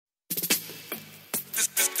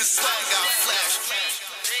Bitch,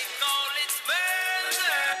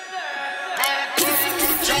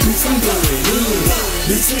 I'm going in,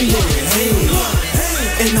 bitch, I'm going ham.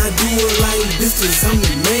 And I do it like this cause I'm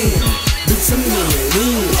the man. Bitch, I'm going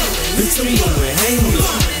in, bitch, I'm going ham.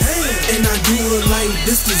 And I do it like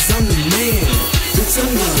this cause I'm the man. Bitch,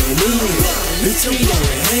 I'm going in, bitch, I'm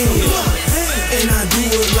going ham. And I do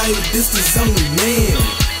it like this cause I'm the man.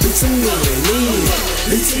 Bitch, I'm going in,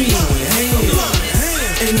 bitch, I'm going ham.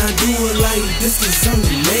 And I do it like this cause I'm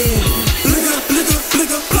the man. Blicka, blicka,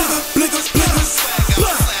 blicka, blicka, blicka, blicka.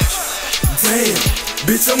 Damn,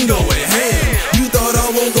 bitch, I'm going ham. You thought I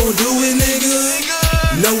won't gon' do it,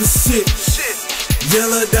 nigga? No shit.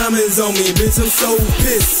 Yellow diamonds on me, bitch, I'm so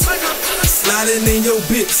pissed. Sliding in your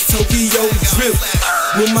bitch, Tokyo drip.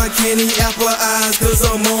 With my candy apple eyes, cause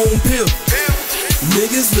I'm on pill.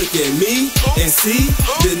 Niggas look at me and see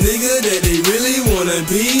the nigga that they really wanna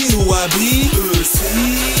be. Who I be?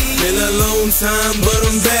 Been a long time, but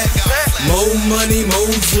I'm back. More money,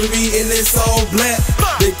 more jewelry, and it's all black.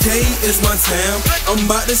 The K is my town, I'm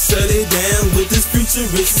about to shut it down with this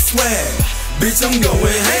futuristic swag. Bitch, I'm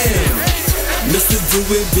going ham. Mr. Do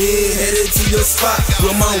It Big, headed to your spot.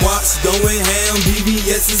 With my watch going ham,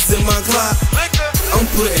 BBS is in my clock. I'm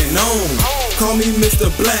putting on, call me Mr.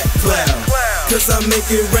 Black Cloud, cause I make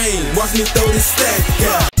it rain, watch me throw this stack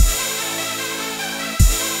out.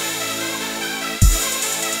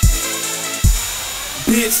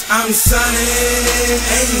 Bitch, I'm shining,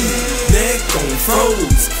 ayy, neck on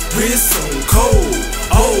froze, wrist on cold.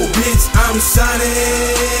 Oh, bitch, I'm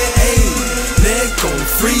shining, ayy, neck on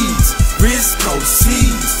freeze, wrist cold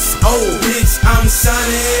cheese. Oh, bitch, I'm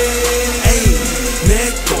shining, ayy,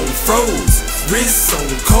 neck on froze, wrist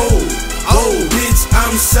on cold. Oh, bitch,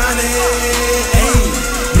 I'm shining, ayy,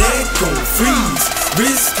 neck on freeze,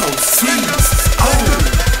 wrist cold cheese. Oh,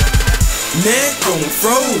 neck on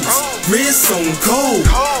froze, wrist on cold.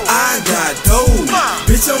 I got dough,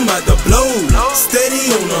 bitch, I'm about to blow.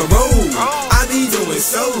 Steady on the road, I be doing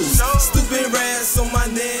shows.